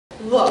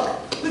Look,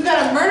 we've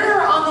got a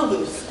murderer on the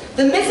loose,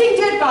 the missing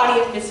dead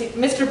body of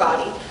Mr.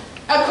 Boddy,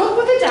 a cook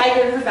with a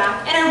dagger in her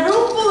back, and a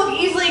room full of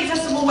easily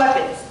accessible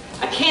weapons.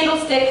 A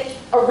candlestick,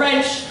 a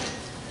wrench,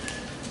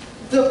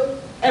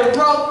 a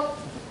rope,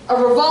 a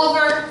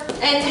revolver,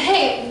 and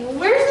hey,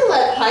 where's the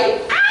lead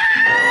pipe?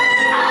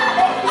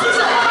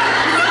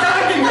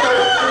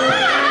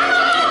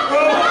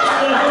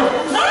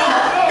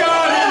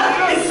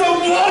 God, it's so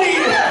bloody!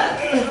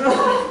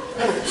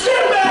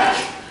 Stand back!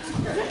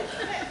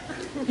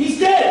 He's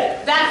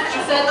dead! That's what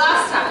you said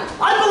last time.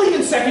 I believe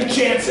in second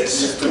chances.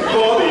 Mr.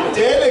 Boddy,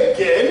 dead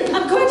again?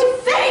 I'm going to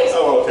faint!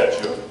 Oh, I'll catch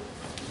you.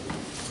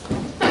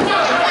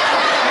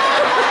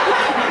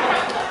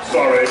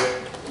 Sorry.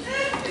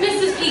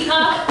 Mrs.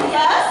 Peacock?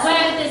 Yes?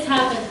 Where did this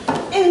happen?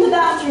 In the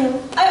bathroom.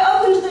 I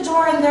opened the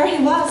door and there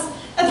he was.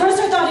 At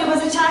first I thought he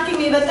was attacking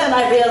me, but then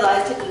I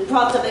realized he'd been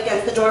propped up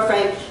against the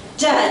doorframe,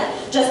 dead,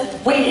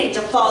 just waiting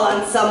to fall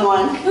on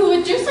someone. Who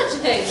would do such a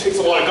thing? It takes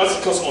a lot of guts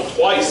to kill someone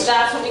twice.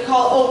 That's what we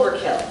call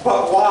overkill.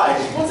 But why?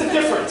 What's the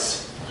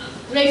difference?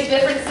 It makes a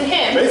difference to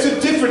him. Makes a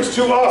difference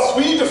to us.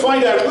 We need to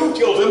find out who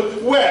killed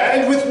him, where,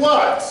 and with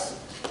what.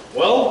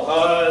 Well,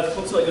 it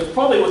looks like it's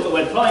probably with the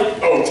lead pipe.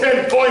 Oh,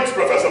 10 points,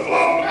 Professor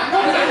Plum.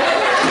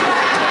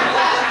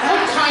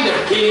 What kind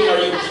of game are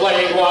you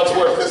playing,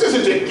 Wadsworth? This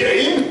isn't a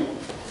game.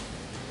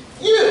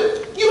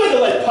 You had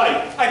the lead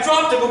pipe. I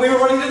dropped it when we were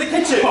running to the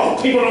kitchen. Oh,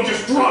 people don't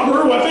just drop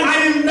murder weapons. I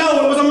didn't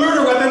know it was a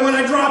murder weapon when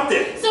I dropped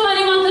it. So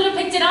anyone could have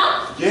picked it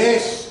up?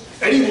 Yes,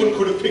 anyone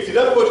could have picked it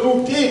up, but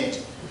who did?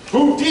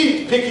 Who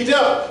did pick it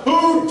up?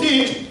 Who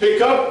did pick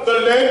up the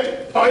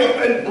lead pipe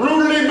and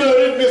brutally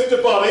murdered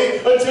Mr. Boddy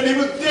until he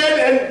was dead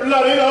and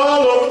bloodied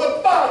all over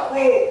the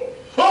bathroom?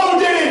 Who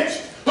did it?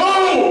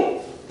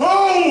 Who?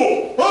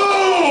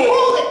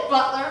 Hold it,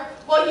 Butler.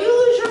 While you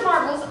lose your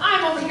marbles,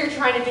 I'm over here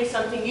trying to do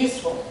something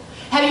useful.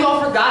 Have you all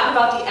forgotten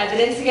about the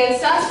evidence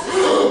against us?